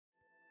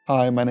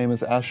Hi, my name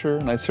is Asher,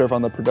 and I serve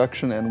on the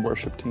production and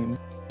worship team.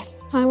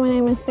 Hi, my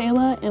name is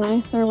Sayla, and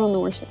I serve on the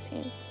worship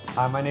team.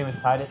 Hi, my name is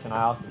Titus, and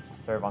I also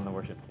serve on the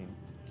worship team.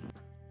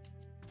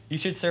 You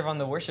should serve on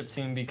the worship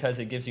team because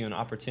it gives you an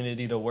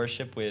opportunity to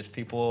worship with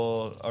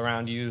people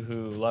around you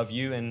who love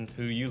you and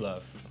who you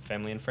love,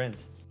 family and friends.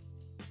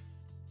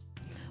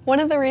 One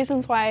of the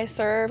reasons why I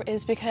serve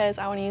is because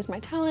I want to use my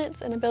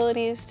talents and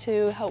abilities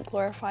to help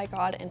glorify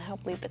God and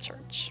help lead the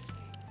church.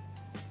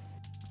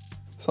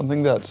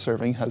 Something that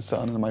serving has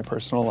done in my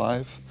personal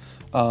life,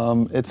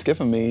 it's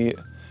given me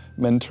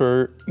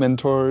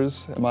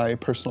mentors in my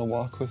personal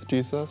walk with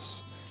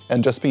Jesus,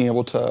 and just being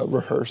able to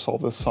rehearse all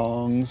the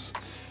songs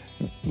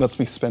lets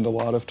me spend a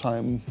lot of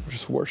time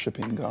just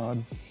worshiping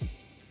God.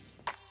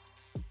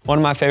 One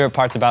of my favorite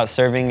parts about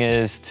serving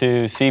is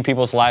to see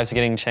people's lives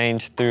getting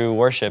changed through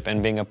worship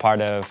and being a part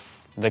of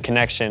the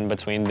connection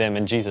between them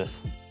and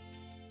Jesus.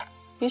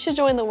 You should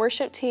join the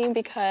worship team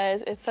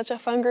because it's such a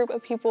fun group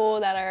of people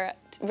that are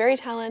very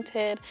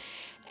talented,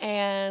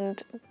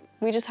 and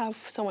we just have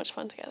so much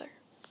fun together.